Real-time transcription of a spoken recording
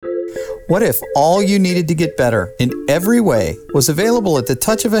What if all you needed to get better in every way was available at the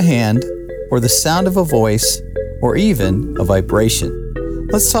touch of a hand, or the sound of a voice, or even a vibration?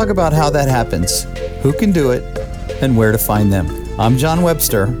 Let's talk about how that happens, who can do it, and where to find them. I'm John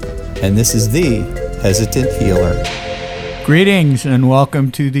Webster, and this is The Hesitant Healer. Greetings and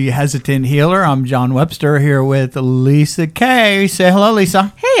welcome to The Hesitant Healer. I'm John Webster here with Lisa Kay. Say hello,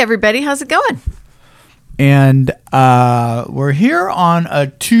 Lisa. Hey, everybody. How's it going? And we're here on a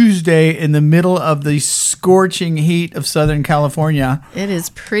Tuesday in the middle of the scorching heat of Southern California. It is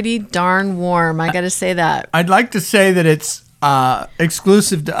pretty darn warm. I got to say that. I'd like to say that it's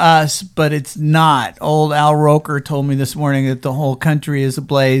exclusive to us, but it's not. Old Al Roker told me this morning that the whole country is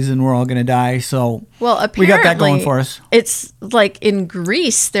ablaze and we're all going to die. So apparently, we got that going for us. It's like in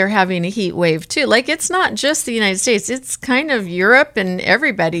Greece, they're having a heat wave too. Like it's not just the United States. It's kind of Europe, and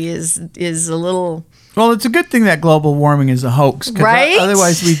everybody is a little... Well, it's a good thing that global warming is a hoax, right?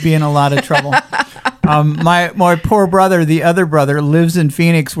 Otherwise we'd be in a lot of trouble. My poor brother, the other brother, lives in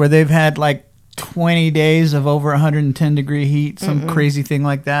Phoenix where they've had like 20 days of over 110 degree heat, some crazy thing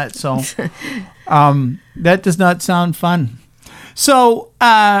like that. So that does not sound fun. So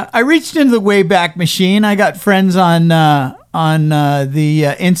I reached into the Wayback Machine. I got friends on the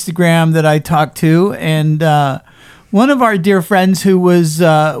Instagram that I talk to, and one of our dear friends who was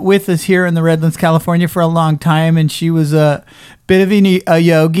with us here in the Redlands, California for a long time, and she was a bit of a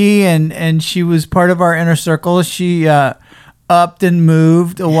yogi, and she was part of our inner circle. She upped and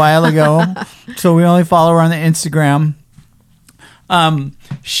moved a while ago, so we only follow her on the Instagram.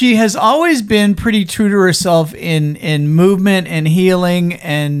 She has always been pretty true to herself in movement and healing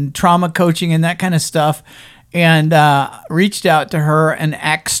and trauma coaching and that kind of stuff, and reached out to her and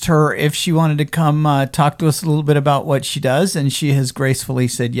asked her if she wanted to come talk to us a little bit about what she does, and she has gracefully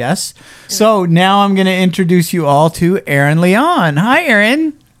said yes. So now I'm going to introduce you all to Erin Leon. Hi,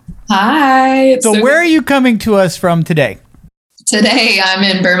 Erin. Hi. So where are you coming to us from today? Today I'm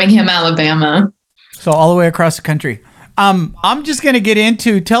in Birmingham, Alabama. So all the way across the country. I'm just going to get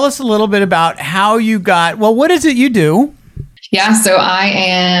into, tell us a little bit about how you got, well, what is it you do? Yeah, so I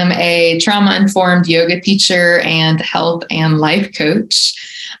am a trauma-informed yoga teacher and health and life coach.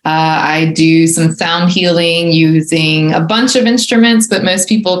 I do some sound healing using a bunch of instruments, but most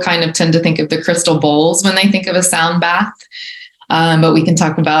people kind of tend to think of the crystal bowls when they think of a sound bath. But we can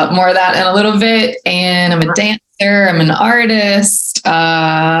talk about more of that in a little bit. And I'm a dancer. I'm an artist.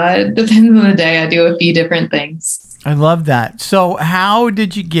 It depends on the day. I do a few different things. I love that. So how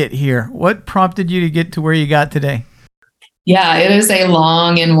did you get here? What prompted you to get to where you got today? Yeah, it is a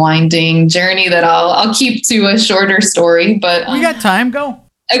long and winding journey that I'll keep to a shorter story, but we got time. Go.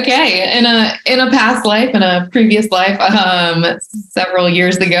 Okay. In a past life, in a previous life, several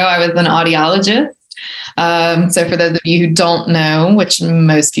years ago, I was an audiologist. So for those of you who don't know, which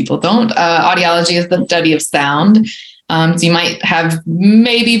most people don't, audiology is the study of sound. So you might have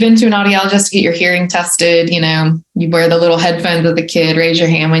maybe been to an audiologist to get your hearing tested. You know, you wear the little headphones as a kid, raise your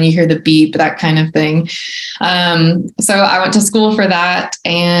hand when you hear the beep, that kind of thing. So I went to school for that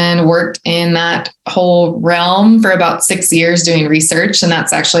and worked in that whole realm for about 6 years doing research. And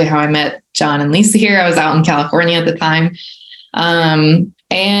that's actually how I met John and Lisa here. I was out in California at the time.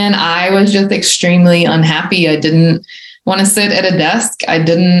 And I was just extremely unhappy. I didn't want to sit at a desk. I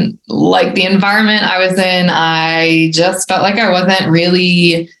didn't like the environment I was in. I just felt like I wasn't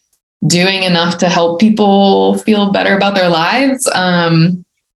really doing enough to help people feel better about their lives. So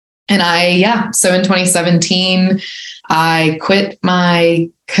in 2017, I quit my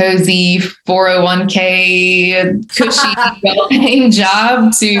cozy 401k cushy well-paying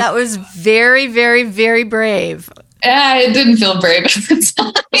job to... That was very, very, very brave. It didn't feel brave at the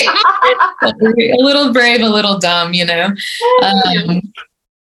time. A little brave, a little dumb, you know.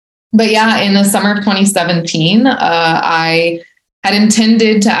 But yeah, in the summer of 2017, I had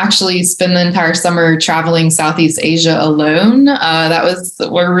intended to actually spend the entire summer traveling Southeast Asia alone. That was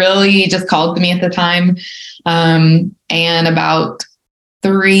what really just called to me at the time. And about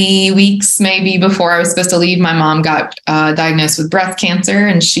 3 weeks maybe before I was supposed to leave, my mom got diagnosed with breast cancer,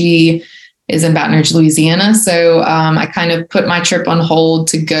 and she is in Baton Rouge, Louisiana. So I kind of put my trip on hold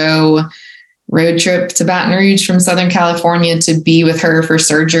to go road trip to Baton Rouge from Southern California to be with her for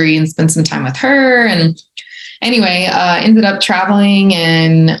surgery and spend some time with her. And anyway, ended up traveling.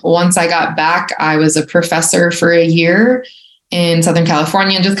 And once I got back, I was a professor for a year in Southern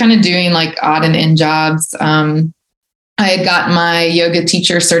California, just kind of doing like odd and end jobs. I had gotten my yoga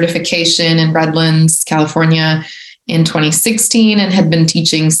teacher certification in Redlands, California in 2016 and had been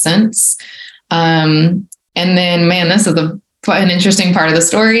teaching since. And then, man, this is an interesting part of the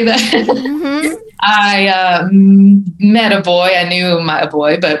story that I met a boy. I knew a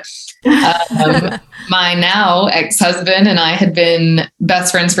boy, but my now ex-husband and I had been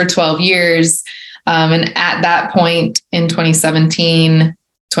best friends for 12 years. And at that point in 2017,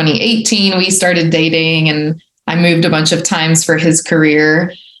 2018, we started dating, and I moved a bunch of times for his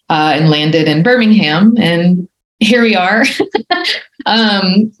career and landed in Birmingham. And here we are.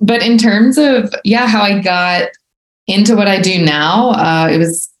 But in terms of, how I got into what I do now, it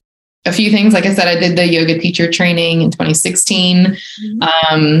was a few things. Like I said, I did the yoga teacher training in 2016.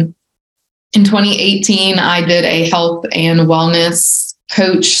 In 2018, I did a health and wellness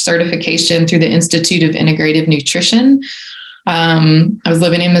coach certification through the Institute of Integrative Nutrition. I was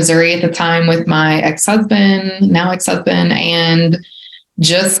living in Missouri at the time with my now ex-husband, and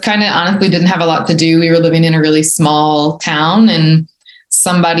just kind of honestly didn't have a lot to do. We were living in a really small town, and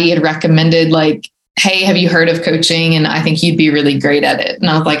somebody had recommended, like, hey, have you heard of coaching? And I think you'd be really great at it. And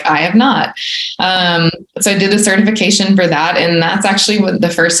I was like, I have not. So I did the certification for that. And that's actually the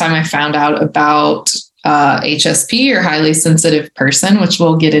first time I found out about HSP, or highly sensitive person, which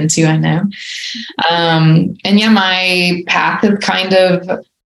we'll get into, I know. My path has kind of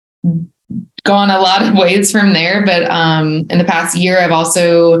gone a lot of ways from there. But in the past year, I've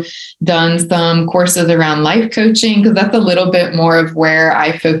also done some courses around life coaching, because that's a little bit more of where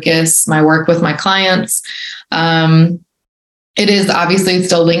I focus my work with my clients. It is obviously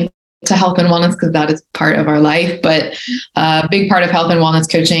still linked to health and wellness, because that is part of our life. But a big part of health and wellness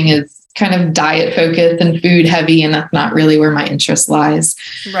coaching is kind of diet focused and food heavy, and that's not really where my interest lies.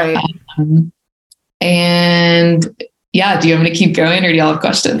 Right. Do you want me to keep going, or do y'all have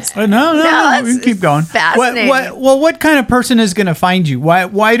questions? No, we can keep going. Fascinating. What kind of person is going to find you?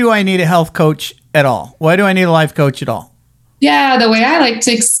 Why do I need a health coach at all? Why do I need a life coach at all? Yeah, the way I like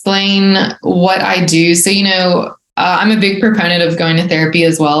to explain what I do. So, I'm a big proponent of going to therapy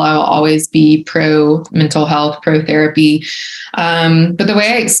as well. I will always be pro mental health, pro therapy. But the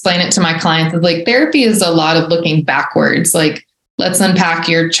way I explain it to my clients is, like, therapy is a lot of looking backwards. Like, let's unpack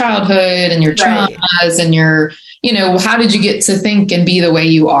your childhood and your traumas and your, how did you get to think and be the way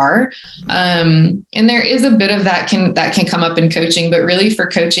you are? And there is a bit of that can come up in coaching, but really for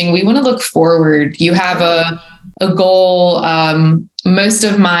coaching, we want to look forward. You have a goal. Most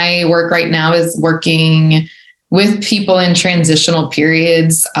of my work right now is working with people in transitional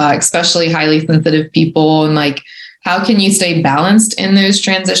periods, especially highly sensitive people. And, like, how can you stay balanced in those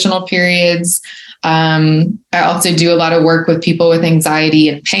transitional periods? I also do a lot of work with people with anxiety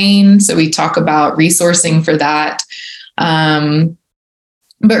and pain. So we talk about resourcing for that.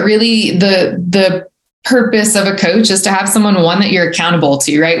 But really the purpose of a coach is to have someone, one, that you're accountable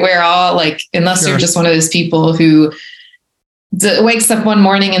to, right? We're all, like, unless you're just one of those people who wakes up one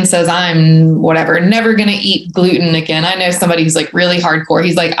morning and says, I'm never going to eat gluten again. I know somebody who's, like, really hardcore.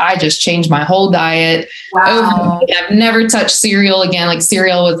 He's like, I just changed my whole diet. Wow. I've never touched cereal again. Like,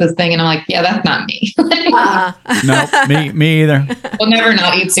 cereal was this thing. And I'm like, yeah, that's not me. No, me either. We'll never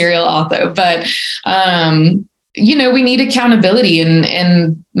not eat cereal also. But, we need accountability,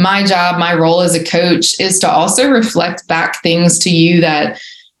 and my job, my role as a coach is to also reflect back things to you that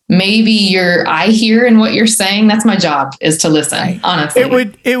maybe I hear in what you're saying. That's my job, is to listen, honestly.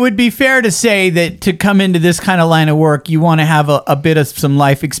 It would be fair to say that to come into this kind of line of work, you want to have a bit of some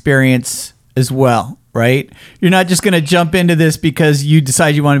life experience as well, right? You're not just going to jump into this because you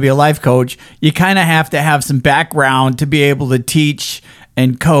decide you want to be a life coach. You kind of have to have some background to be able to teach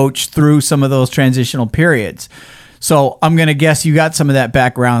and coach through some of those transitional periods. So I'm going to guess you got some of that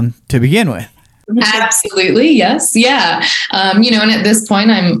background to begin with. Absolutely. Yes. Yeah. And at this point,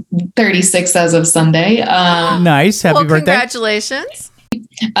 I'm 36 as of Sunday. Nice. Happy birthday. Congratulations.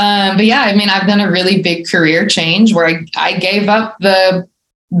 But yeah, I've done a really big career change where I gave up the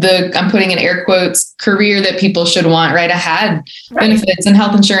I'm putting in air quotes, career that people should want, right? I had benefits and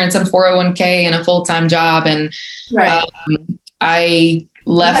health insurance and 401k and a full-time job. And I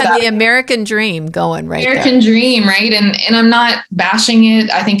left the American dream going right American there. dream, right? And I'm not bashing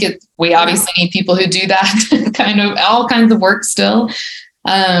it. I think we obviously need people who do that kind of all kinds of work still.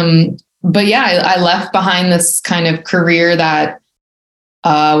 But yeah, I left behind this kind of career that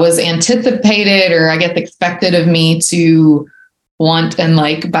was anticipated, or I guess expected of me to want and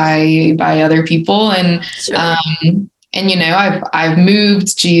like by other people. And I've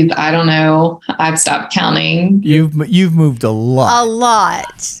moved, I don't know. I've stopped counting. You've moved a lot. A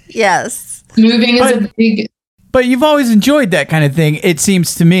lot. Yes. Moving is a big. But you've always enjoyed that kind of thing, it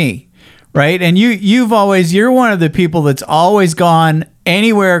seems to me. Right? And you're one of the people that's always gone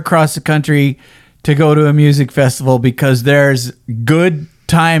anywhere across the country to go to a music festival because there's good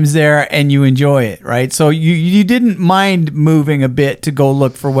times there and you enjoy it, right? So you didn't mind moving a bit to go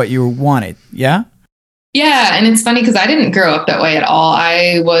look for what you wanted, yeah? Yeah, and it's funny because I didn't grow up that way at all.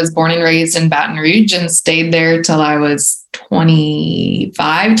 I was born and raised in Baton Rouge and stayed there till I was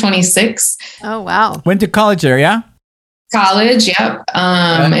 25, 26. Oh, wow. Went to college there, yeah? College, yep.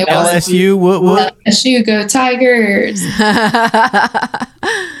 It was LSU, what? LSU, go Tigers.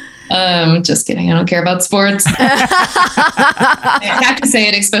 Just kidding. I don't care about sports. I have to say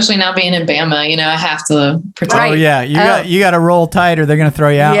it, especially now being in Bama. You know, I have to protect. Oh yeah, you got to roll tight, or they're gonna throw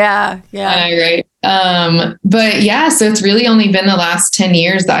you out. Yeah. Right. But yeah, so it's really only been the last 10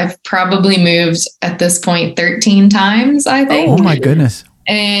 years that I've probably moved at this point 13 times, I think. Oh my goodness.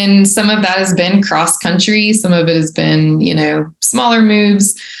 And some of that has been cross country. Some of it has been, you know, smaller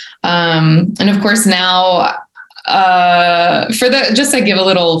moves. And of course now, just to give a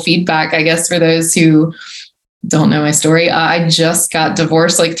little feedback, I guess, for those who don't know my story, I just got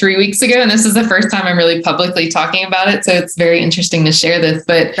divorced like 3 weeks ago, and this is the first time I'm really publicly talking about it. So it's very interesting to share this,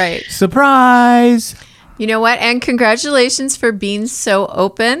 but Right. Surprise. You know what? And congratulations for being so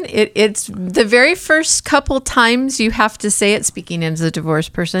open. It's the very first couple times you have to say it, speaking as a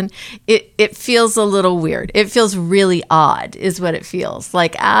divorced person, it feels a little weird. It feels really odd is what it feels.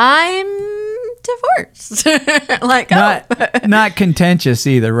 Like I'm divorced. Like not contentious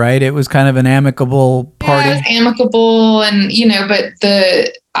either, right? It was kind of an amicable party. Yeah, it's amicable, and you know, but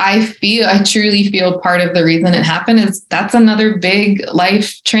I truly feel part of the reason it happened is that's another big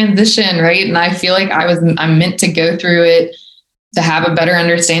life transition, right? And I feel like I'm meant to go through it to have a better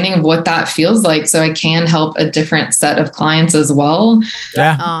understanding of what that feels like, so I can help a different set of clients as well.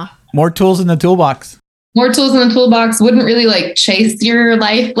 Yeah, more tools in the toolbox. More tools in the toolbox. Wouldn't really like chase your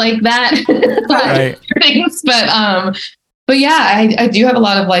life like that. Right. Things, but yeah, I do have a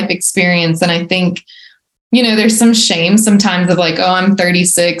lot of life experience, and I think, you know, there's some shame sometimes of like, oh, I'm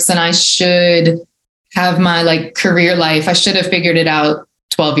 36 and I should have my like career life. I should have figured it out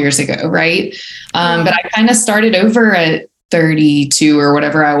 12 years ago, right? But I kind of started over at 32 or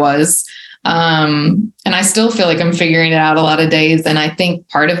whatever I was. And I still feel like I'm figuring it out a lot of days. And I think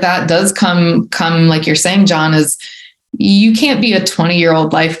part of that does come like you're saying, John, is you can't be a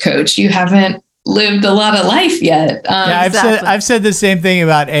 20-year-old life coach. You haven't lived a lot of life yet. I've said the same thing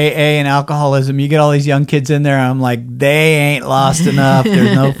about AA and alcoholism. You get all these young kids in there, and I'm like, they ain't lost enough.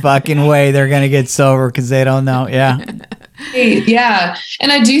 There's no fucking way they're going to get sober because they don't know. Yeah. Yeah.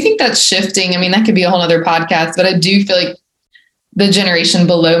 And I do think that's shifting. I mean, that could be a whole other podcast, but I do feel like the generation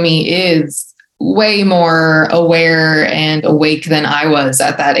below me is way more aware and awake than I was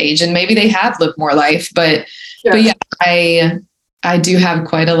at that age. And maybe they have lived more life, but yeah, I do have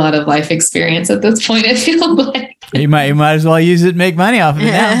quite a lot of life experience at this point. I feel like you might as well use it and make money off of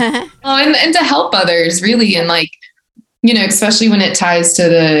it now. and to help others really. And like, you know, especially when it ties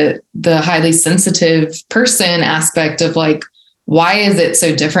to the highly sensitive person aspect of like, why is it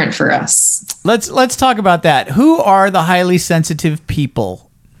so different for us? Let's talk about that. Who are the highly sensitive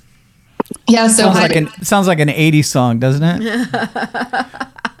people? Yeah, so sounds like an 80s song, doesn't it?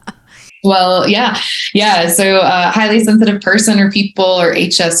 Well, yeah. So highly sensitive person or people, or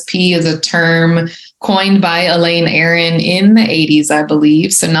HSP, is a term coined by Erin in the 80s, I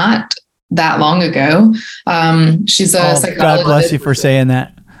believe. So not that long ago. She's a psychologist. God bless you for saying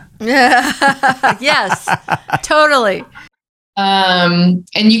that. Yes, totally. And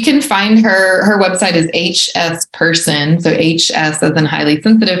you can find her website is HS Person. So HS as in highly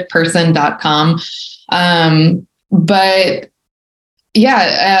sensitive person.com. But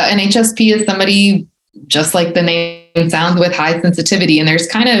yeah, an HSP is somebody just like the name sounds, with high sensitivity. And there's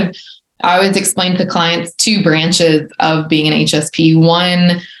kind of, I always explain to clients, two branches of being an HSP.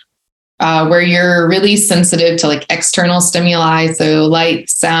 One, where you're really sensitive to like external stimuli. So light,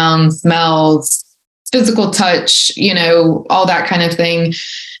 sound, smells, physical touch, you know, all that kind of thing.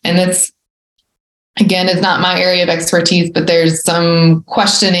 And that's, again, is not my area of expertise, but there's some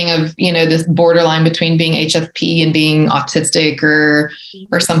questioning of, you know, this borderline between being HSP and being autistic or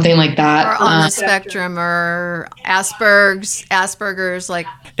something like that. Or on the spectrum, or Asperger's, like.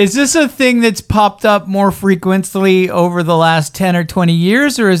 Is this a thing that's popped up more frequently over the last 10 or 20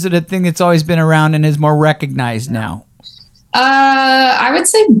 years, or is it a thing that's always been around and is more recognized now? I would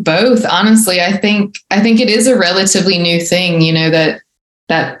say both, honestly. I think it is a relatively new thing, you know,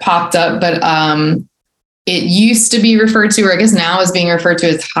 that popped up, but it used to be referred to, or I guess now is being referred to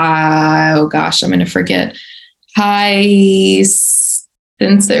as high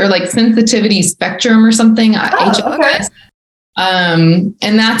sensitivity spectrum or something. Okay. And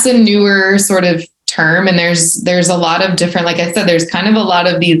that's a newer sort of term. And there's a lot of different, like I said, there's kind of a lot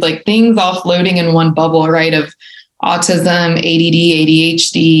of these like things all floating in one bubble, right? Of autism, ADD,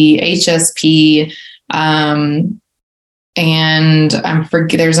 ADHD, HSP, and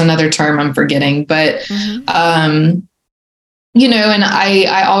there's another term I'm forgetting, but, you know, and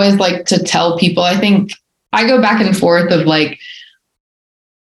I always like to tell people, I think I go back and forth of like,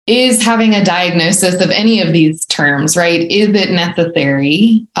 is having a diagnosis of any of these terms, right? Is it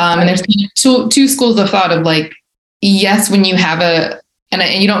necessary? And there's two schools of thought of like, yes, when you have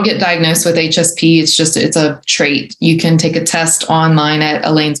and you don't get diagnosed with HSP, it's a trait. You can take a test online at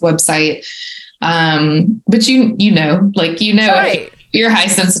Elaine's website. But right. You're high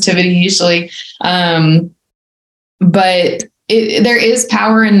sensitivity usually. But there is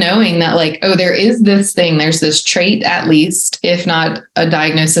power in knowing that like, oh, there is this thing, there's this trait, at least, if not a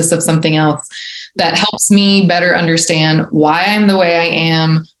diagnosis of something else, that helps me better understand why I'm the way I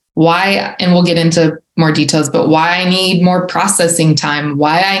am, and we'll get into more details, but why I need more processing time,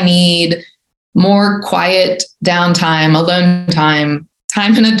 why I need more quiet downtime, alone time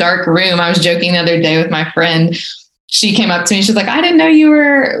in a dark room. I was joking the other day with my friend. She came up to me. She's like, I didn't know you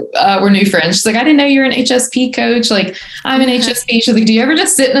we're new friends. She's like, I didn't know you were an HSP coach. Like, I'm an HSP. She's like, do you ever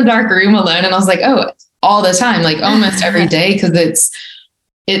just sit in a dark room alone? And I was like, oh, all the time, like almost every day. Cause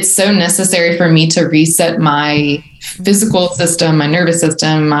it's so necessary for me to reset my physical system, my nervous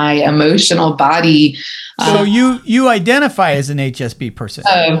system, my emotional body. So you identify as an HSP person?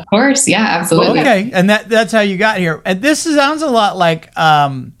 Of course. Yeah, absolutely. Okay. And that's how you got here. And this sounds a lot like,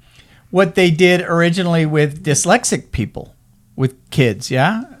 what they did originally with dyslexic people, with kids,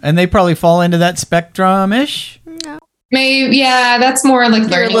 yeah? And they probably fall into that spectrum-ish? No. Maybe, yeah, that's more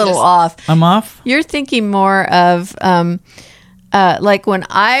like You're a little off. I'm off? You're thinking more of, like when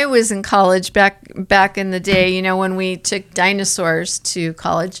I was in college back in the day, you know, when we took dinosaurs to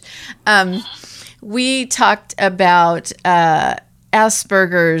college, we talked about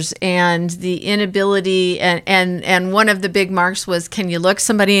Asperger's and the inability, and one of the big marks was, can you look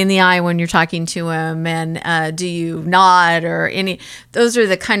somebody in the eye when you're talking to them, and do you nod, or any. Those are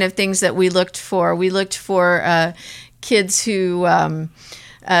the kind of things that we looked for. We looked for kids who hand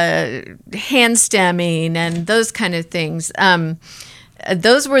stemming and those kind of things.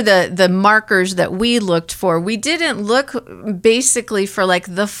 Those were the markers that we looked for. We didn't look basically for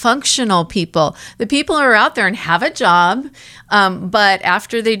like the functional people, the people who are out there and have a job. But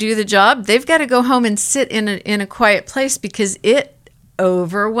after they do the job, they've got to go home and sit in a quiet place because it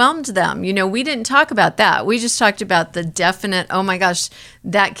overwhelmed them. You know, we didn't talk about that. We just talked about the definite, oh my gosh,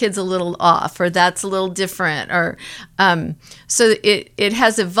 that kid's a little off, or that's a little different, or so it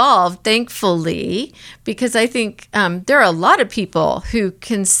has evolved, thankfully, because I think there are a lot of people who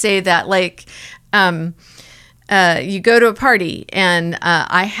can say that, like, you go to a party, and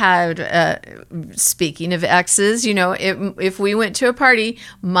I had, speaking of exes, you know, if we went to a party,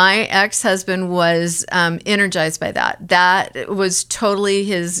 my ex-husband was energized by that. That was totally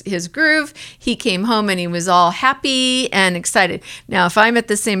his groove. He came home and he was all happy and excited. Now, if I'm at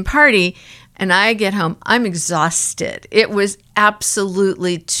the same party and I get home, I'm exhausted. It was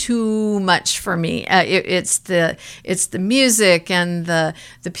absolutely too much for me. It's the music and the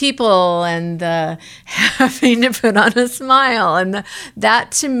people and the having to put on a smile, and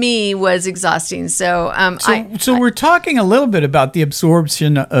that to me was exhausting. So we're talking a little bit about the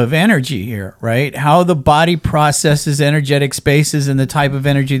absorption of energy here, right? How the body processes energetic spaces and the type of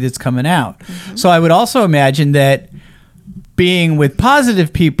energy that's coming out. Mm-hmm. So I would also imagine that being with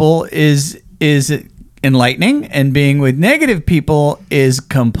positive people is enlightening, and being with negative people is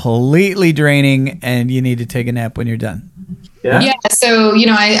completely draining, and you need to take a nap when you're done. Yeah. So, you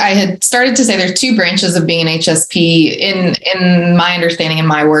know, I had started to say there's two branches of being an HSP in my understanding in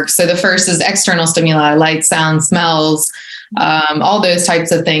my work. So the first is external stimuli, light, sound, smells, all those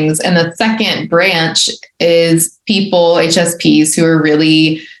types of things. And the second branch is people, HSPs, who are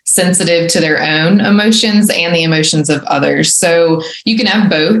really sensitive to their own emotions and the emotions of others. So you can have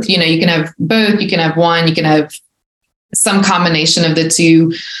both, you can have both, you can have one, you can have some combination of the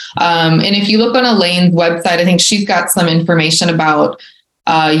two. And if you look on Elaine's website, I think she's got some information about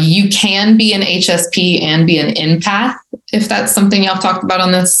you can be an HSP and be an empath, if that's something y'all talked about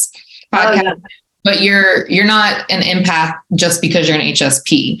on this podcast. Oh, yeah. But you're not an empath just because you're an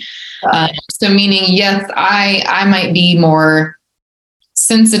HSP. So meaning, yes, I might be more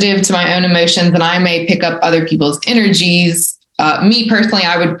sensitive to my own emotions, and I may pick up other people's energies. Me personally,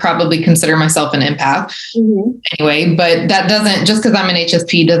 I would probably consider myself an empath anyway, but that doesn't, just because I'm an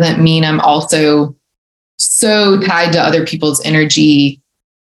HSP doesn't mean I'm also so tied to other people's energy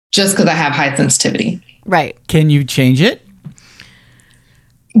just because I have high sensitivity. Right. Can you change it?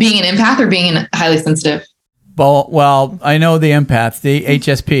 Being an empath or being highly sensitive? Well, I know the empath, the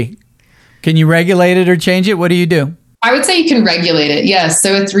HSP. Can you regulate it or change it? What do you do? I would say you can regulate it. Yes.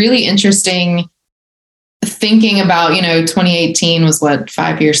 So it's really interesting thinking about, 2018 was what,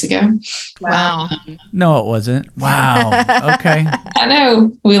 5 years ago? Wow. No, it wasn't. Wow. Okay. I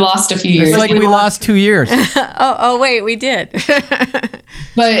know we lost a few years. It's like we lost 2 years. Oh, wait, we did.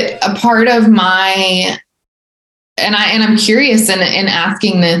 But a part of my, and I'm curious in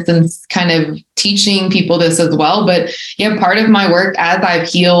asking this and kind of teaching people this as well. But yeah, part of my work as I've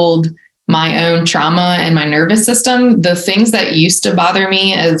healed my own trauma and my nervous system, the things that used to bother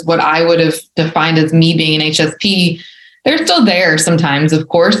me as what I would have defined as me being an HSP, they're still there sometimes, of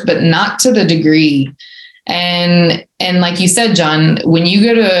course, but not to the degree. And like you said, John, when you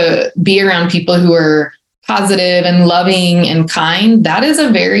go to be around people who are positive and loving and kind, that is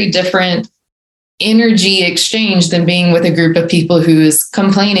a very different energy exchange than being with a group of people who is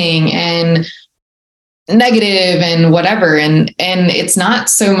complaining and negative and whatever. And it's not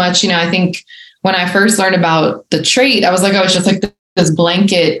so much, I think when I first learned about the trait, I was like, oh, it's just like this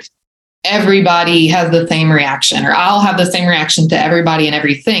blanket, everybody has the same reaction, or I'll have the same reaction to everybody and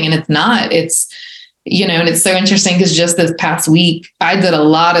everything. And it's not, it's, and it's so interesting because just this past week, I did a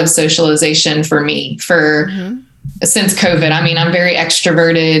lot of socialization for me since COVID. I mean, I'm very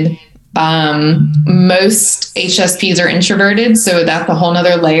extroverted. Most HSPs are introverted. So that's a whole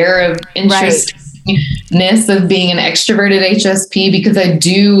nother layer of interest. Right. Of being an extroverted HSP, because I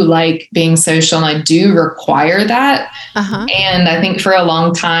do like being social and I do require that. And I think for a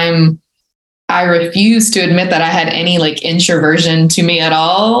long time, I refused to admit that I had any like introversion to me at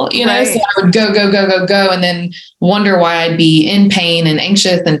all, so I would go, and then wonder why I'd be in pain and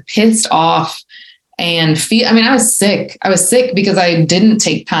anxious and pissed off and I was sick. I was sick because I didn't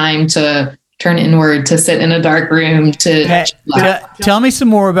take time to turn inward, to sit in a dark room, tell me some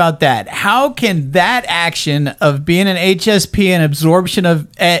more about that. How can that action of being an HSP and absorption of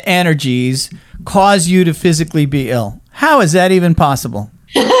energies cause you to physically be ill? How is that even possible?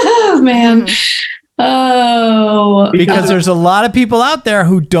 Oh, man. Oh, because there's a lot of people out there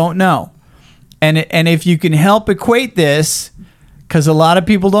who don't know. And if you can help equate this, because a lot of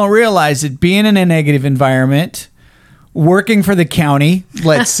people don't realize that being in a negative environment, working for the county,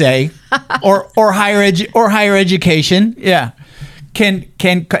 let's say, or higher education, can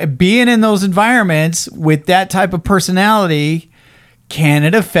being in those environments with that type of personality, can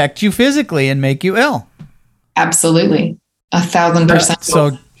it affect you physically and make you ill? Absolutely, 1,000%.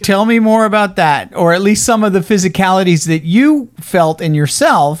 So tell me more about that, or at least some of the physicalities that you felt in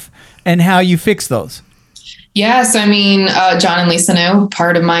yourself and how you fix those. Yes. I mean, John and Lisa know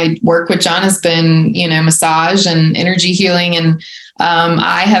part of my work with John has been, massage and energy healing. And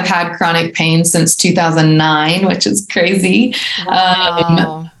I have had chronic pain since 2009, which is crazy.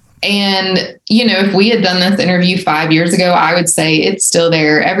 Wow. And, if we had done this interview 5 years ago, I would say it's still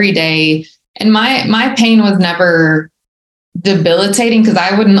there every day. And my pain was never debilitating because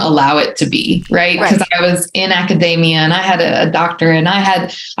I wouldn't allow it to be, right? Because I was in academia and I had a doctor and I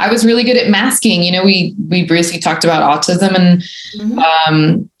was really good at masking. We briefly talked about autism and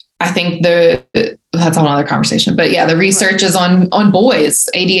I think that's a whole other conversation, but yeah, the research is on boys.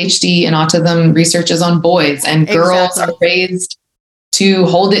 ADHD and autism research is on boys, and girls are raised to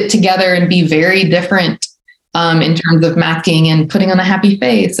hold it together and be very different in terms of masking and putting on a happy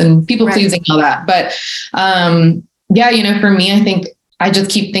face and people pleasing, all that. But for me, I think I just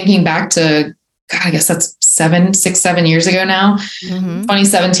keep thinking back to, God, I guess that's 7 years ago now.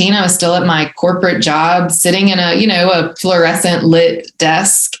 2017, I was still at my corporate job, sitting in a fluorescent lit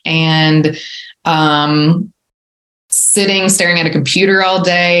desk and staring at a computer all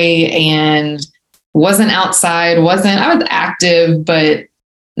day, and wasn't outside. I was active, but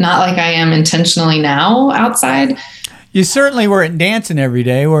not like I am intentionally now outside. You certainly weren't dancing every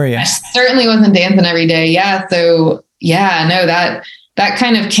day, were you? I certainly wasn't dancing every day. Yeah. So that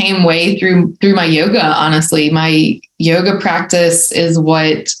kind of came way through my yoga. Honestly, my yoga practice is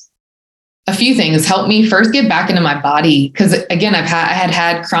what a few things helped me first get back into my body. Cause again, I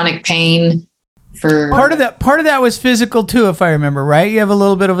had chronic pain for part of that was physical too, if I remember right. You have a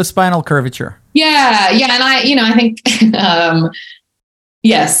little bit of a spinal curvature. Yeah. And I think,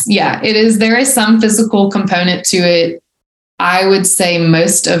 yes. Yeah, it is. There is some physical component to it. I would say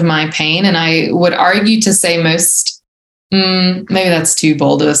most of my pain, and I would argue to say most, maybe that's too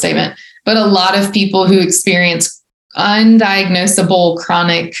bold of a statement, but a lot of people who experience undiagnosable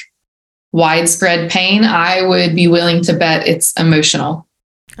chronic widespread pain, I would be willing to bet it's emotional.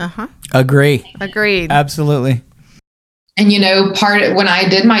 Agreed. Absolutely. And, when I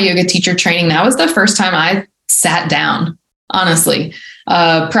did my yoga teacher training, that was the first time I sat down, honestly.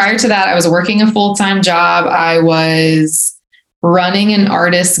 Prior to that, I was working a full-time job. I was running an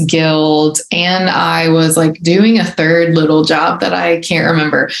artist guild, and I was like doing a third little job that I can't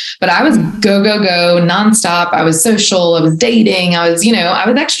remember, but I was go nonstop. I was social, I was dating, I was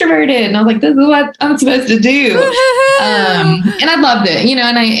extroverted, and I was like, this is what I'm supposed to do. And I loved it,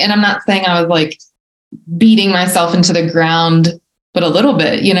 and I'm not saying I was like beating myself into the ground, but a little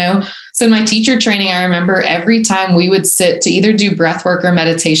bit, So in my teacher training, I remember every time we would sit to either do breath work or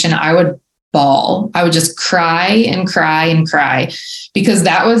meditation, I would bawl. I would just cry and cry and cry, because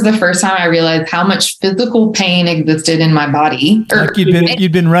that was the first time I realized how much physical pain existed in my body. Like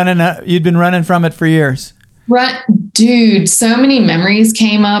you'd been running from it for years. Right, dude. So many memories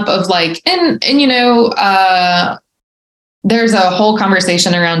came up of like, there's a whole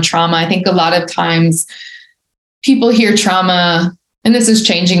conversation around trauma. I think a lot of times people hear trauma, and this is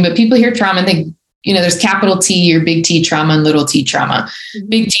changing, but people hear trauma and think, there's capital T or big T trauma and little t trauma.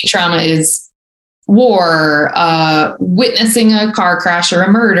 Big T trauma is war, witnessing a car crash or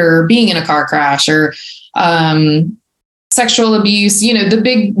a murder, being in a car crash, or sexual abuse,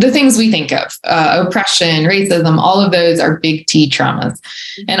 the things we think of, oppression, racism, all of those are big T traumas.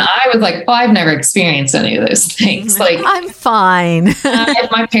 And I was like, well, I've never experienced any of those things. Like, I'm fine.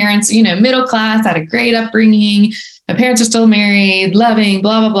 My parents, middle class, had a great upbringing. My parents are still married, loving,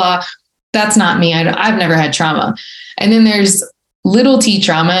 blah, blah, blah. That's not me. I've never had trauma. And then there's little T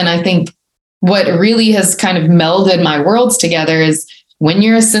trauma. And I think what really has kind of melded my worlds together is when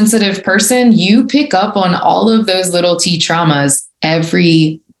you're a sensitive person, you pick up on all of those little T traumas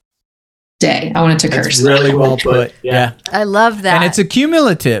every day. I wanted to curse. That's really well put. Yeah. I love that. And it's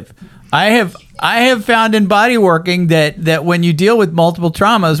accumulative. I have found in body working that when you deal with multiple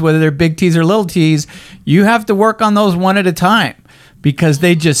traumas, whether they're big T's or little T's, you have to work on those one at a time, because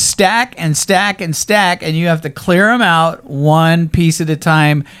they just stack and stack and stack, and you have to clear them out one piece at a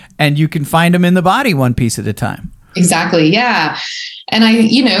time, and you can find them in the body one piece at a time. Exactly. Yeah. And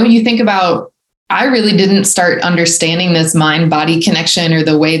you think about, I really didn't start understanding this mind-body connection or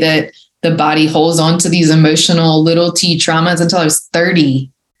the way that the body holds on to these emotional little T traumas until I was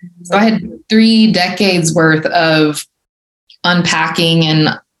 30. So I had 3 decades worth of unpacking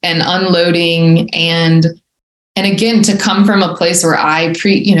and unloading, and again, to come from a place where I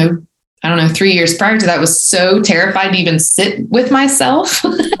 3 years prior to that was so terrified to even sit with myself.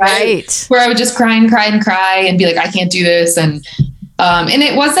 Right. Where I would just cry and cry and cry and be like, I can't do this. And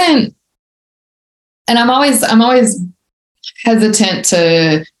it wasn't, and I'm always hesitant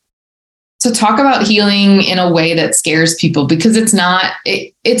to talk about healing in a way that scares people, because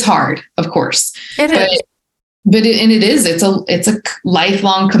it's hard, of course. It is. But it's a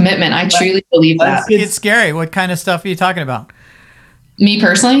lifelong commitment. I truly believe that. It's scary. What kind of stuff are you talking about? Me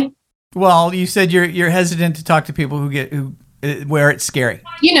personally? Well, you said you're hesitant to talk to people where it's scary.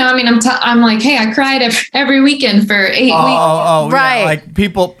 I'm like, hey, I cried every weekend for 8 weeks. Oh, right. Yeah, like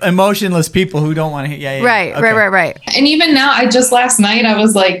emotionless people who don't want to hear. Yeah. Right, okay. Right. And even now, last night, I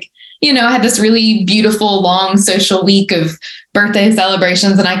was like, I had this really beautiful, long social week of birthday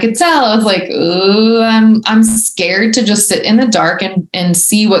celebrations, and I could tell, I was like, ooh, I'm scared to just sit in the dark and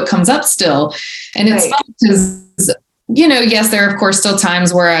see what comes up still. And it's fun because, yes, there are, of course, still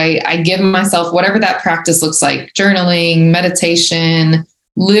times where I give myself whatever that practice looks like: journaling, meditation,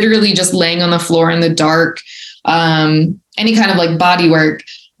 literally just laying on the floor in the dark, any kind of like body work.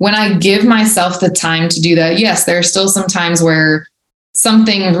 When I give myself the time to do that, yes, there are still some times where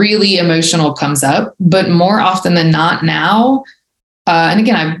something really emotional comes up, but more often than not now. And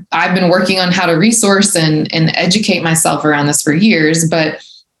again, I've been working on how to resource and educate myself around this for years, but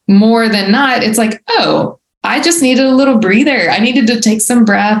more than not, it's like, oh, I just needed a little breather. I needed to take some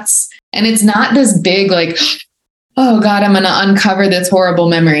breaths. And it's not this big, like, oh God, I'm going to uncover this horrible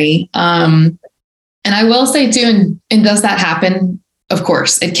memory. And I will say too, and does that happen? Of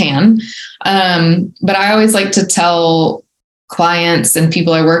course it can. But I always like to tell clients and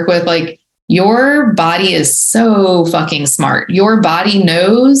people I work with, like, your body is so fucking smart. Your body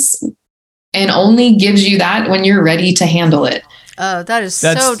knows and only gives you that when you're ready to handle it. Oh, that's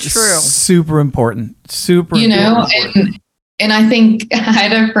so true. Super important. And I think I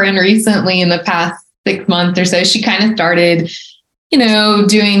had a friend recently in the past 6 months or so, she kind of started,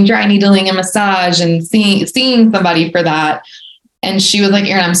 doing dry needling and massage and seeing somebody for that. And she was like,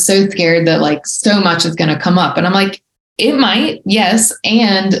 Erin, I'm so scared that like so much is going to come up. And I'm like, it might, yes.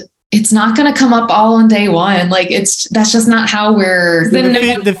 And it's not going to come up all on day one. Like that's just not how we're.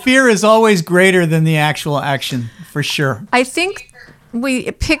 The fear is always greater than the actual action, for sure. I think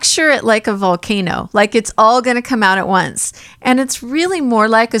we picture it like a volcano, like it's all going to come out at once. And it's really more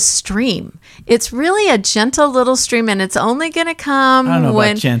like a stream. It's really a gentle little stream, and it's only going to come I don't know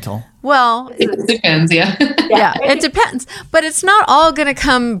about gentle. Well, It depends. Yeah. yeah, it depends. But it's not all going to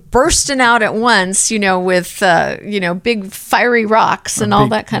come bursting out at once, with, big fiery rocks and all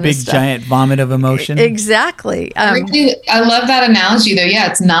that kind of stuff. Big giant vomit of emotion. Exactly. I love that analogy though. Yeah.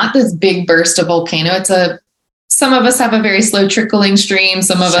 It's not this big burst of volcano. Some of us have a very slow trickling stream.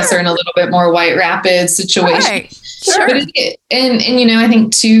 Some of us are in a little bit more white rapid situation. Right. Sure. But I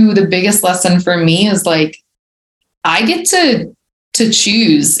think too, the biggest lesson for me is like, I get to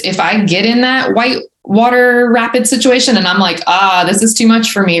choose if I get in that white water rapid situation and I'm like, this is too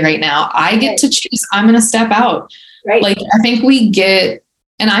much for me right now. I get to choose. I'm going to step out. Right. Like, I think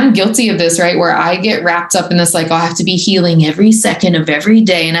and I'm guilty of this, right? Where I get wrapped up in this, like, I have to be healing every second of every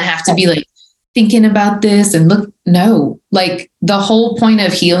day. And I have to be like thinking about this and like the whole point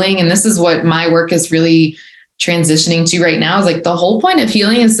of healing. And this is what my work is really transitioning to right now is like the whole point of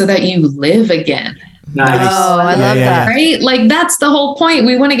healing is so that you live again. Nice. Oh, I love that. Right? Like that's the whole point.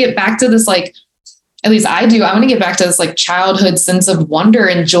 We want to get back to this, like, at least I do. I want to get back to this like childhood sense of wonder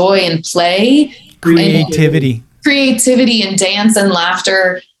and joy and play. Creativity And dance and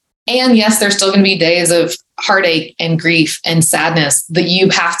laughter. And yes, there's still going to be days of heartache and grief and sadness that you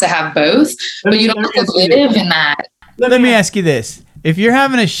have to have both, but you don't have to live in that. Let me ask you this. If you're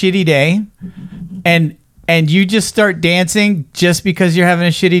having a shitty day and you just start dancing just because you're having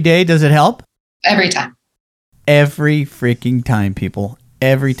a shitty day, does it help? Every time. Every freaking time, people.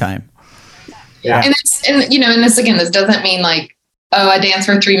 Every time. Yeah. And this doesn't mean like, I dance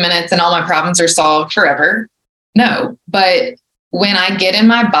for 3 minutes and all my problems are solved forever. No, but when I get in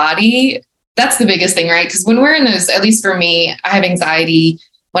my body, that's the biggest thing, right? Because when we're in those, at least for me, I have anxiety.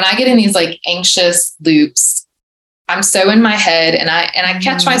 When I get in these like anxious loops, I'm so in my head and I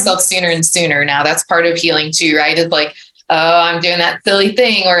catch myself sooner and sooner now. That's part of healing too, right? It's like, I'm doing that silly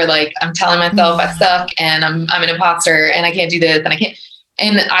thing, or like I'm telling myself I suck and I'm an imposter and I can't do this and I can't.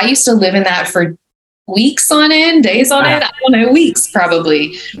 And I used to live in that for weeks on end, days on end. I don't know, weeks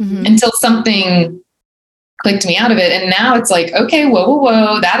probably, until something clicked me out of it. And now it's like, okay,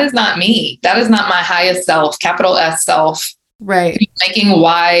 whoa. That is not me. That is not my highest self, capital S self. Right. Making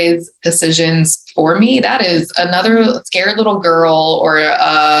wise decisions for me. That is another scared little girl or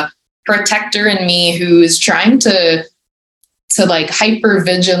a protector in me who is trying to like hyper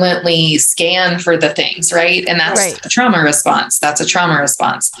vigilantly scan for the things, right? And that's a trauma response.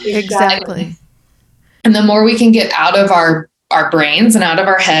 Exactly. And the more we can get out of our brains and out of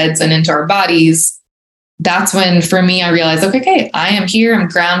our heads and into our bodies, that's when, for me, I realized, okay, I am here. I'm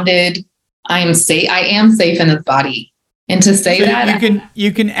grounded. I am safe in this body. And to say that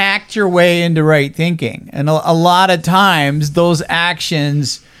you can act your way into right thinking. And a lot of times those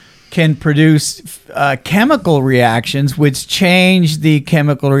actions can produce chemical reactions, which change the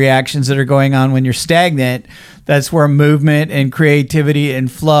chemical reactions that are going on when you're stagnant. That's where movement and creativity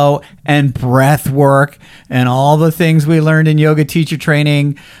and flow and breath work and all the things we learned in yoga teacher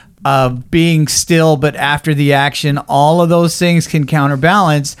training of being still, but after the action, all of those things can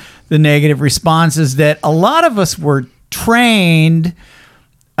counterbalance the negative responses that a lot of us were trained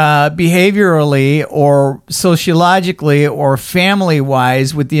behaviorally or sociologically or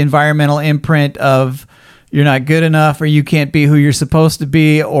family-wise with the environmental imprint of you're not good enough or you can't be who you're supposed to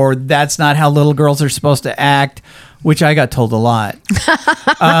be or that's not how little girls are supposed to act, which I got told a lot.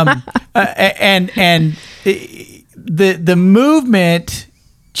 And the movement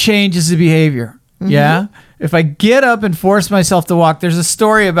changes the behavior. Yeah. If I get up and force myself to walk, there's a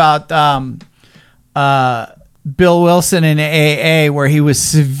story about Bill Wilson in AA where he was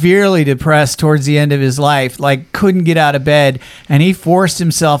severely depressed towards the end of his life, like couldn't get out of bed. And he forced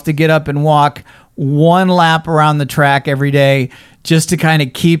himself to get up and walk one lap around the track every day just to kind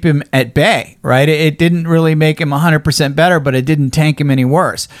of keep him at bay, right? It didn't really make him 100% better, but it didn't tank him any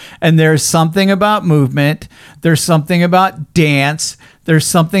worse. And there's something about movement. There's something about dance. There's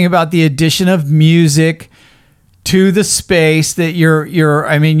something about the addition of music to the space that you,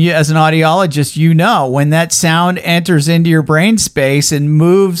 as an audiologist, when that sound enters into your brain space and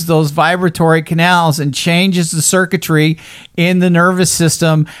moves those vibratory canals and changes the circuitry in the nervous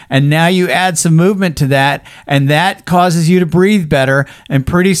system. And now you add some movement to that and that causes you to breathe better. And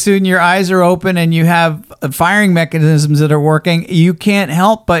pretty soon your eyes are open and you have firing mechanisms that are working. You can't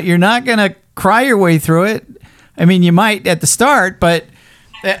help, but you're not going to cry your way through it. I mean, you might at the start, but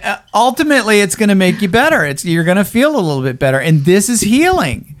ultimately it's going to make you better. You're going to feel a little bit better. And this is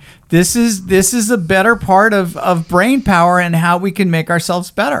healing. This is a better part of brain power and how we can make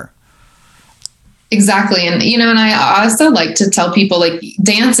ourselves better. Exactly. And, and I also like to tell people like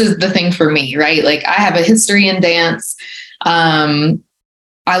dance is the thing for me, right? Like I have a history in dance. I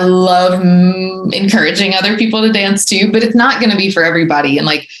love encouraging other people to dance too, but it's not going to be for everybody. And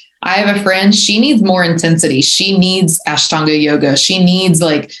like, I have a friend, she needs more intensity. She needs Ashtanga yoga. She needs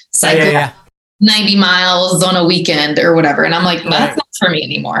like cycle 90 miles on a weekend or whatever. And I'm like, that's not for me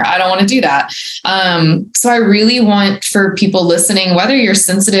anymore. I don't want to do that. So I really want for people listening, whether you're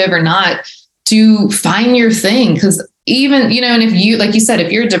sensitive or not, to find your thing. Because even, and if you, like you said,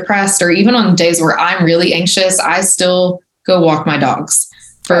 if you're depressed or even on days where I'm really anxious, I still go walk my dogs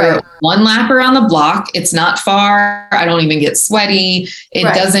for one lap around the block. It's not far. I don't even get sweaty. It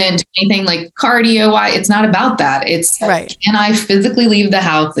doesn't do anything like cardio. It's not about that. It's can I physically leave the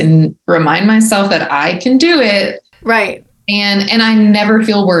house and remind myself that I can do it? Right. And I never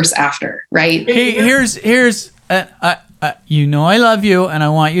feel worse after. Right. Hey, here's I love you and I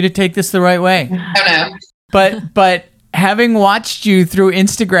want you to take this the right way. I know. But having watched you through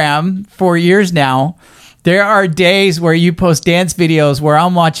Instagram for years now, there are days where you post dance videos where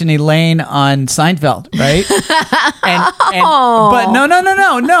I'm watching Elaine on Seinfeld, right? But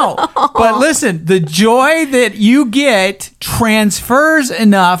no. But listen, the joy that you get transfers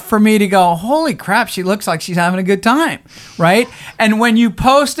enough for me to go, holy crap, she looks like she's having a good time, right? And when you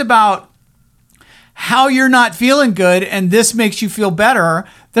post about how you're not feeling good and this makes you feel better,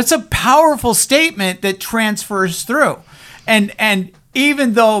 that's a powerful statement that transfers through. And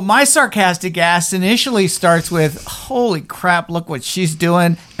even though my sarcastic ass initially starts with, holy crap, look what she's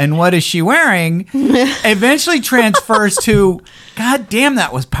doing and what is she wearing, eventually transfers to, God damn,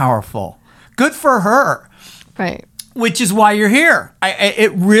 that was powerful. Good for her. Right. Which is why you're here.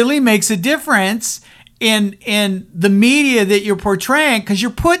 It really makes a difference in the media that you're portraying because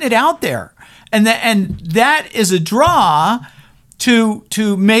you're putting it out there. And that is a draw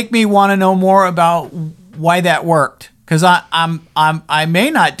to make me want to know more about why that worked. Because I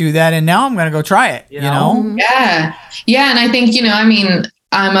may not do that, and now I'm going to go try it. You know? Yeah. And I think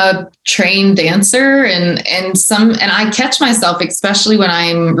I'm a trained dancer, and I catch myself, especially when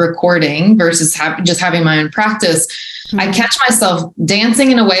I'm recording versus just having my own practice. Mm-hmm. I catch myself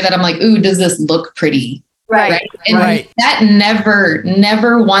dancing in a way that I'm like, ooh, does this look pretty? Right. And that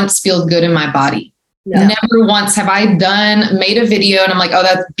never once feels good in my body. Yeah. Never once have I made a video and I'm like, oh,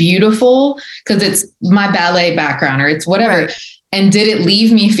 that's beautiful because it's my ballet background or it's whatever. Right. And did it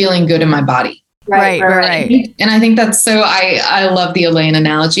leave me feeling good in my body? Right. And I think that's I love the Elaine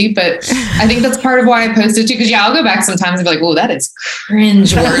analogy, but I think that's part of why I posted too. Because I'll go back sometimes and be like, oh, that is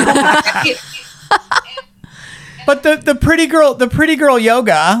cringe worthy. But the pretty girl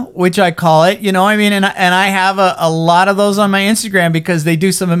yoga, which I call it, and I have a lot of those on my Instagram because they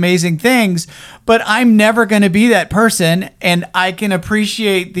do some amazing things, but I'm never going to be that person. And I can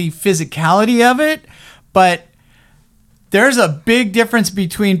appreciate the physicality of it, but there's a big difference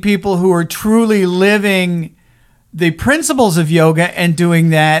between people who are truly living the principles of yoga and doing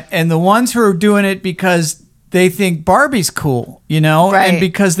that, and the ones who are doing it because they think Barbie's cool, and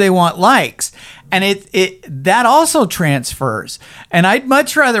because they want likes. And that also transfers. And I'd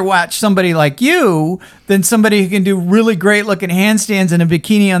much rather watch somebody like you than somebody who can do really great looking handstands in a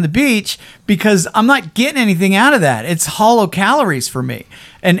bikini on the beach, because I'm not getting anything out of that. It's hollow calories for me.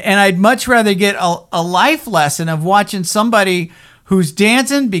 And I'd much rather get a life lesson of watching somebody who's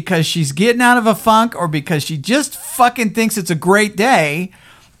dancing because she's getting out of a funk or because she just fucking thinks it's a great day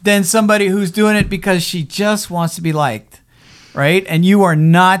than somebody who's doing it because she just wants to be liked. Right? And you are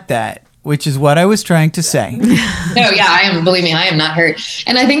not that. Which is what I was trying to say. No, yeah, I am. Believe me, I am not hurt.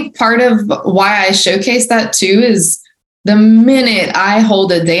 And I think part of why I showcase that too is the minute I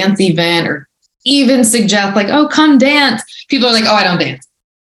hold a dance event or even suggest like, oh, come dance, people are like, oh, I don't dance.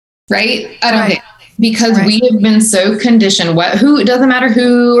 Right? I don't dance. Because we have been so conditioned. It doesn't matter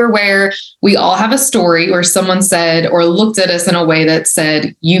who or where, we all have a story or someone said or looked at us in a way that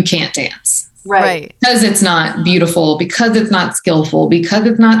said, you can't dance. Right. Because it's not beautiful, because it's not skillful, because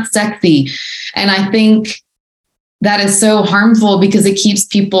it's not sexy. And I think that is so harmful because it keeps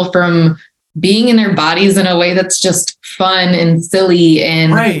people from being in their bodies in a way that's just fun and silly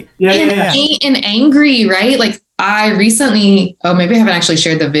and, and angry, right? Like I recently, maybe I haven't actually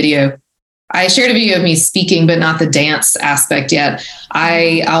shared the video. I shared a video of me speaking, but not the dance aspect yet.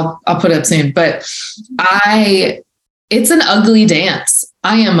 I'll put it up soon, but it's an ugly dance.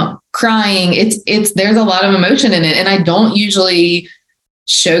 I am crying. There's a lot of emotion in it. And I don't usually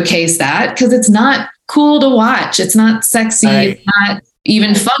showcase that because it's not cool to watch. It's not sexy. Right. It's not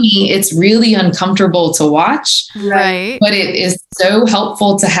even funny. It's really uncomfortable to watch. Right. But it is so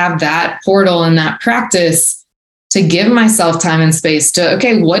helpful to have that portal and that practice to give myself time and space to,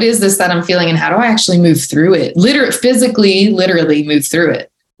 okay, what is this that I'm feeling and how do I actually move through it? Physically move through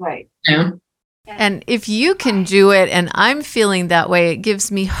it. Right. You know? And if you can do it and I'm feeling that way, it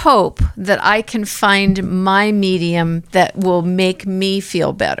gives me hope that I can find my medium that will make me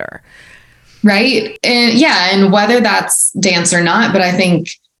feel better. Right. And yeah, and whether that's dance or not, but I think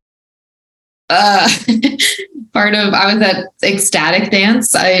I was at ecstatic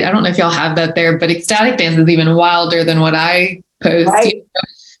dance. I don't know if y'all have that there, but ecstatic dance is even wilder than what I post. Right. You know?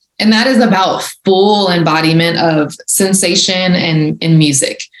 And that is about full embodiment of sensation and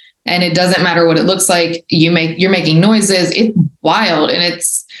music. And it doesn't matter what it looks like. You're making noises. It's wild. And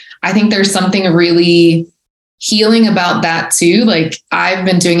I think there's something really healing about that too. Like I've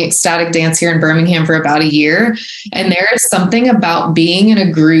been doing ecstatic dance here in Birmingham for about a year. And there is something about being in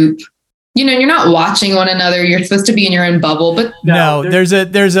a group, you know, you're not watching one another. You're supposed to be in your own bubble, but no, there's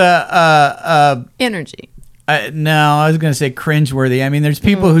a energy. No, I was going to say cringeworthy. I mean, there's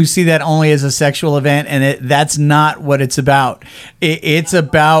people who see that only as a sexual event, and that's not what it's about. It's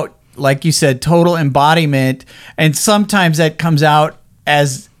about, like you said, total embodiment, and sometimes that comes out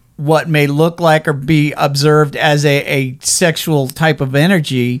as what may look like or be observed as a sexual type of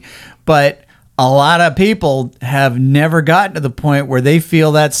energy, but a lot of people have never gotten to the point where they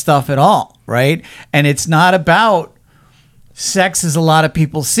feel that stuff at all, right? And it's not about sex as a lot of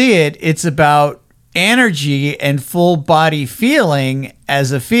people see it. It's about energy and full body feeling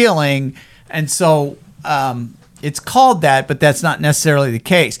as a feeling. And so it's called that, but that's not necessarily the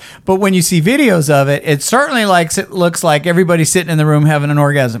case. But when you see videos of it, it certainly looks like everybody's sitting in the room having an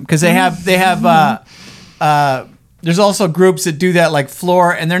orgasm, because they have there's also groups that do that, like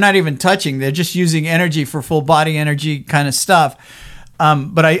floor, and they're not even touching. They're just using energy for full body energy kind of stuff.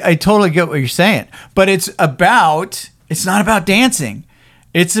 But I totally get what you're saying. But it's not about dancing.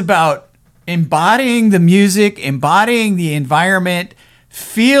 It's about embodying the music, embodying the environment,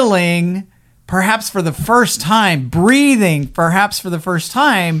 feeling perhaps for the first time, breathing perhaps for the first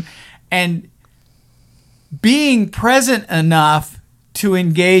time, and being present enough to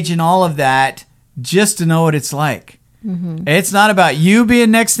engage in all of that just to know what it's like. Mm-hmm. It's not about you being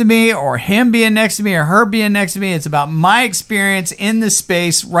next to me or him being next to me or her being next to me. It's about my experience in this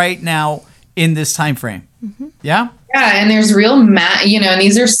space right now in this time frame. Mm-hmm. Yeah? Yeah, and there's real and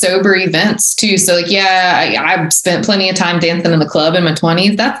these are sober events too. So like, yeah, I've spent plenty of time dancing in the club in my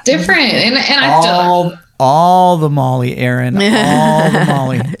 20s. That's different. And I feel all the Molly, Erin, all the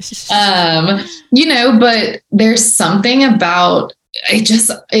Molly. But there's something about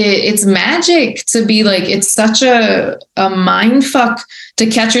it's magic to be like, it's such a mind fuck to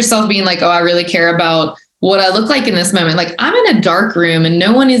catch yourself being like, oh, I really care about what I look like in this moment. Like I'm in a dark room and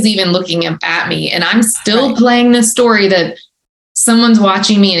no one is even looking at me. And I'm still playing this story that someone's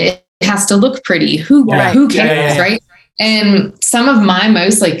watching me and it has to look pretty. Who cares? Right. And some of my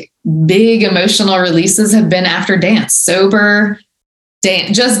most like big emotional releases have been after dance, sober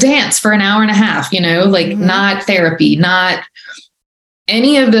dance, just dance for an hour and a half, not therapy, not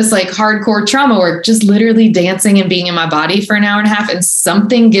any of this like hardcore trauma work, just literally dancing and being in my body for an hour and a half, and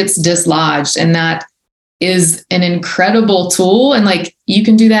something gets dislodged. And that is an incredible tool. And like, you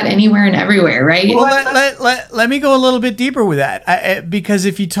can do that anywhere and everywhere, right? Well, let me go a little bit deeper with that. Because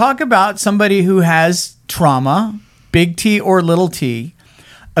if you talk about somebody who has trauma, big T or little t,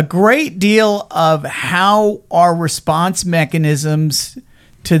 a great deal of how our response mechanisms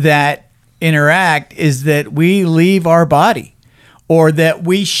to that interact is that we leave our body, or that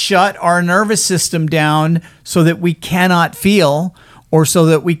we shut our nervous system down so that we cannot feel, or so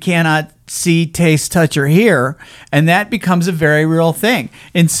that we cannot see, taste, touch, or hear. And that becomes a very real thing.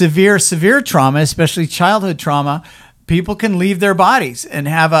 In severe trauma, especially childhood trauma, people can leave their bodies and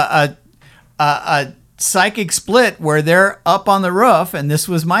have a psychic split where they're up on the roof. And this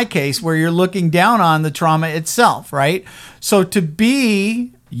was my case, where you're looking down on the trauma itself, right? So to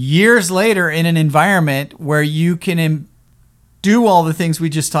be years later in an environment where you can do all the things we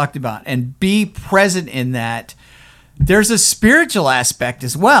just talked about and be present in that, there's a spiritual aspect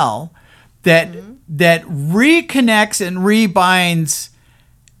as well that reconnects and rebinds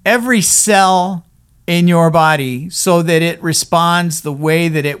every cell in your body so that it responds the way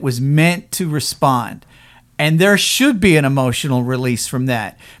that it was meant to respond. And there should be an emotional release from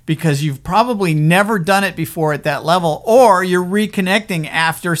that, because you've probably never done it before at that level, or you're reconnecting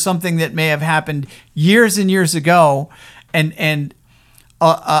after something that may have happened years and years ago. And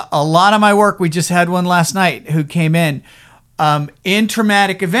a lot of my work, we just had one last night who came in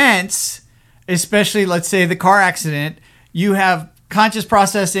traumatic events, especially, let's say, the car accident. You have conscious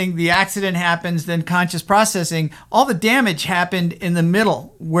processing, the accident happens, then conscious processing. All the damage happened in the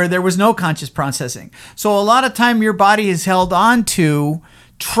middle where there was no conscious processing. So a lot of time your body is held on to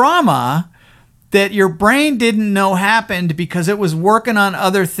trauma that your brain didn't know happened because it was working on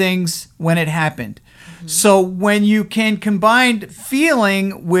other things when it happened. So when you can combine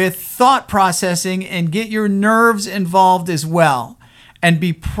feeling with thought processing and get your nerves involved as well and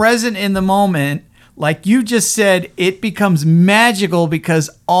be present in the moment, like you just said, it becomes magical because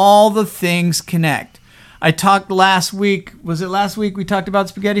all the things connect. I talked last week. Was it last week we talked about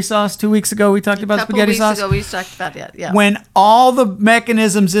spaghetti sauce? 2 weeks ago we talked about spaghetti sauce. A couple weeks ago we talked about that. Yeah. When all the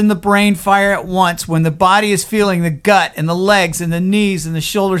mechanisms in the brain fire at once, when the body is feeling the gut and the legs and the knees and the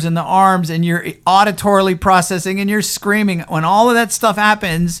shoulders and the arms, and you're auditorily processing and you're screaming, when all of that stuff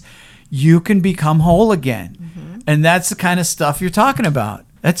happens, you can become whole again. And that's the kind of stuff you're talking about.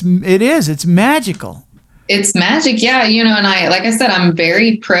 It's magical. It's magic. Yeah. You know, and like I said, I'm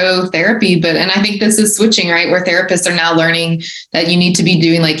very pro therapy, and I think this is switching, right? Where therapists are now learning that you need to be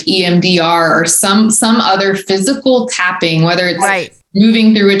doing like EMDR or some other physical tapping, whether it's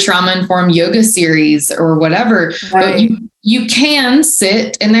moving through a trauma-informed yoga series or whatever. But you can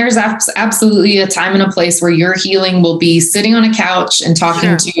sit, and there's absolutely a time and a place where your healing will be sitting on a couch and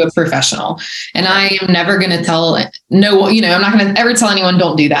talking to a professional. And I am never going to I'm not going to ever tell anyone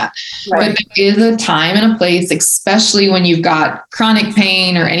don't do that. But there is a time and a place, especially when you've got chronic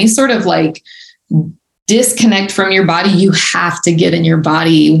pain or any sort of like disconnect from your body. You have to get in your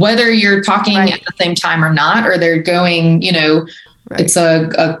body, whether you're talking at the same time or not, or they're going, it's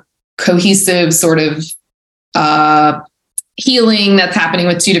a cohesive sort of healing that's happening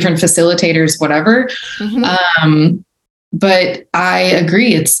with two different facilitators, whatever. But I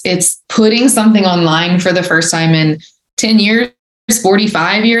agree. It's putting something online for the first time in 10 years,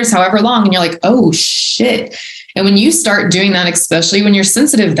 45 years, however long. And you're like, oh shit. And when you start doing that, especially when you're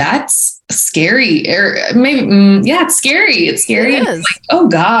sensitive, that's scary. Or maybe, it's scary. It's scary. It is. Like, oh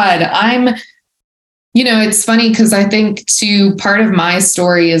God, it's funny because I think part of my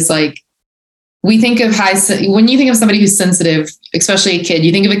story is like, we think of when you think of somebody who's sensitive, especially a kid,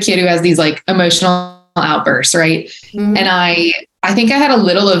 you think of a kid who has these like emotional outbursts, right? And I think I had a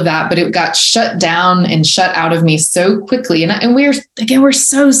little of that, but it got shut down and shut out of me so quickly. And we're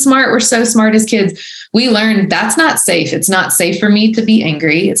so smart. We're so smart as kids. We learned that's not safe. It's not safe for me to be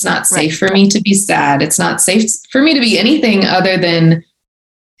angry. It's not safe for me to be sad. It's not safe for me to be anything other than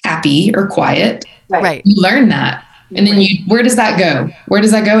happy or quiet. Right. You learn that. And then where does that go? Where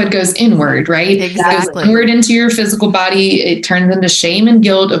does that go? It goes inward, right? Exactly. It goes inward into your physical body. It turns into shame and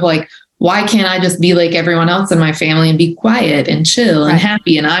guilt of like, why can't I just be like everyone else in my family and be quiet and chill and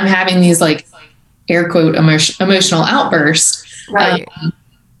happy? And I'm having these like air quote emotional outbursts. Right.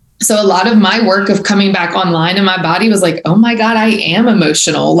 So a lot of my work of coming back online in my body was like, oh my God, I am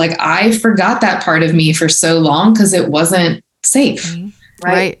emotional. Like I forgot that part of me for so long because it wasn't safe.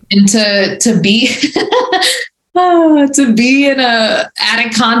 Right. And to be at a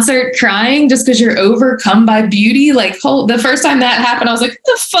concert crying just because you're overcome by beauty. Like the first time that happened, I was like,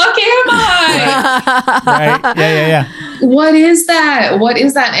 the fuck am I? Right. Yeah. What is that?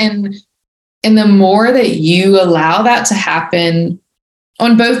 And the more that you allow that to happen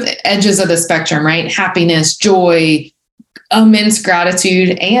on both edges of the spectrum, right? Happiness, joy, immense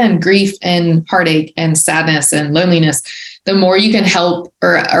gratitude, and grief and heartache and sadness and loneliness, the more you can help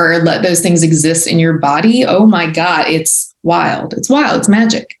or let those things exist in your body. Oh my God, it's wild. It's wild. It's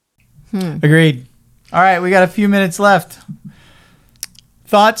magic. Agreed. All right. We got a few minutes left.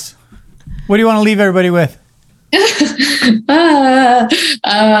 Thoughts? What do you want to leave everybody with?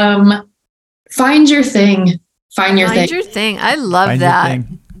 Find your thing. Find your thing. I love that.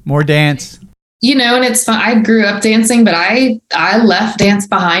 More dance. And it's fun. I grew up dancing, but I left dance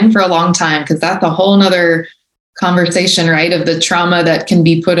behind for a long time because that's a whole nother conversation, right? Of the trauma that can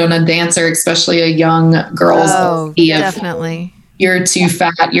be put on a dancer, especially a young girl's. Oh, definitely. You're too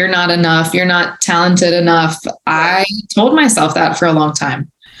fat. You're not enough. You're not talented enough. I told myself that for a long time.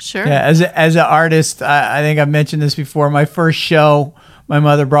 Sure. Yeah. As an artist, I think I've mentioned this before. My first show, my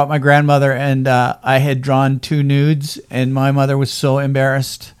mother brought my grandmother, and I had drawn 2 nudes, and my mother was so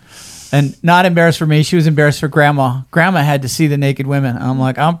embarrassed. And not embarrassed for me. She was embarrassed for Grandma. Grandma had to see the naked women. I'm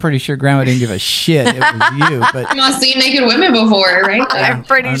like, I'm pretty sure Grandma didn't give a shit. It was you. But you must have seen naked women before, right? I'm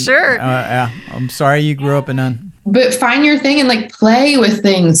pretty sure. Yeah. I'm sorry you grew up in none. But find your thing and like play with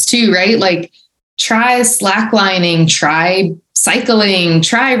things too, right? Like try slacklining, try cycling,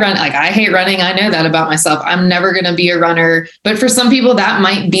 try run. Like I hate running. I know that about myself. I'm never going to be a runner. But for some people, that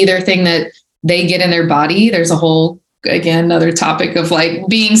might be their thing that they get in their body. There's a whole, again, another topic of like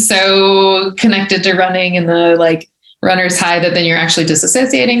being so connected to running and the like runner's high that then you're actually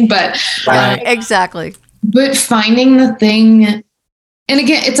disassociating. But exactly. But finding the thing And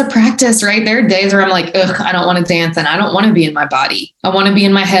again, it's a practice, right? There are days where I'm like, ugh, I don't want to dance and I don't want to be in my body. I want to be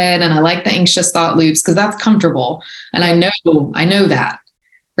in my head, and I like the anxious thought loops because that's comfortable. And I know that,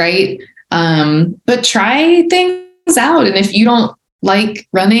 right? But try things out. And if you don't like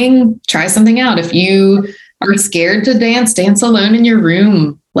running, try something out. If you are scared to dance, dance alone in your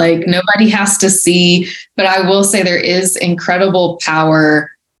room. Like nobody has to see. But I will say there is incredible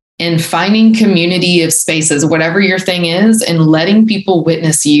power in finding community of spaces, whatever your thing is, and letting people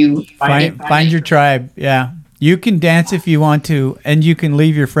witness you. Find your tribe. Yeah. You can dance if you want to, and you can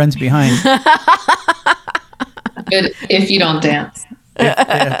leave your friends behind. But if you don't dance.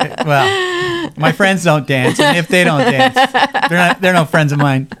 Well, my friends don't dance, and if they don't dance, they're no friends of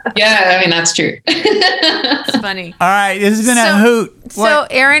mine. Yeah, I mean, that's true. It's funny. All right, this has been a hoot. So,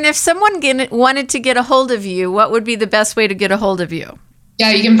 Erin, if someone wanted to get a hold of you, what would be the best way to get a hold of you?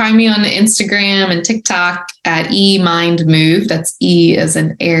 Yeah, you can find me on Instagram and TikTok at eMindMove. That's E as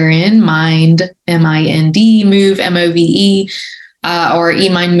in Erin, Mind, M-I-N-D, Move, M-O-V-E, or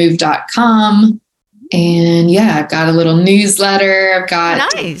emindmove.com. And yeah, I've got a little newsletter. I've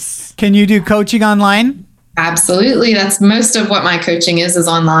got... Nice. Can you do coaching online? Absolutely. That's most of what my coaching is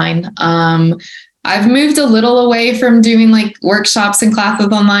online. I've moved a little away from doing like workshops and classes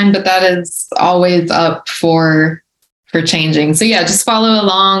online, but that is always up for changing. So yeah, just follow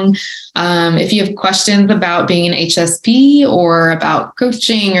along. If you have questions about being an HSP or about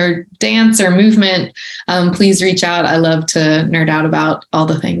coaching or dance or movement, please reach out. I love to nerd out about all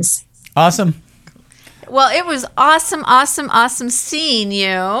the things. Awesome. Well, it was awesome seeing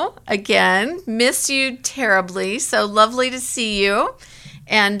you again. Miss you terribly. So lovely to see you.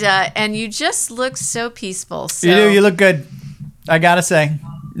 And you just look so peaceful. So. You do. You look good. I gotta say.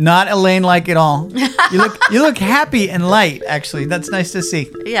 Not Elaine-like at all. You look happy and light, actually. That's nice to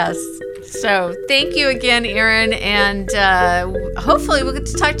see. Yes. So thank you again, Erin. And hopefully we'll get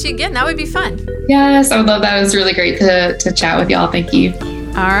to talk to you again. That would be fun. Yes, I would love that. It was really great to chat with y'all. Thank you.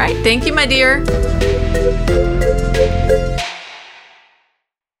 All right. Thank you, my dear.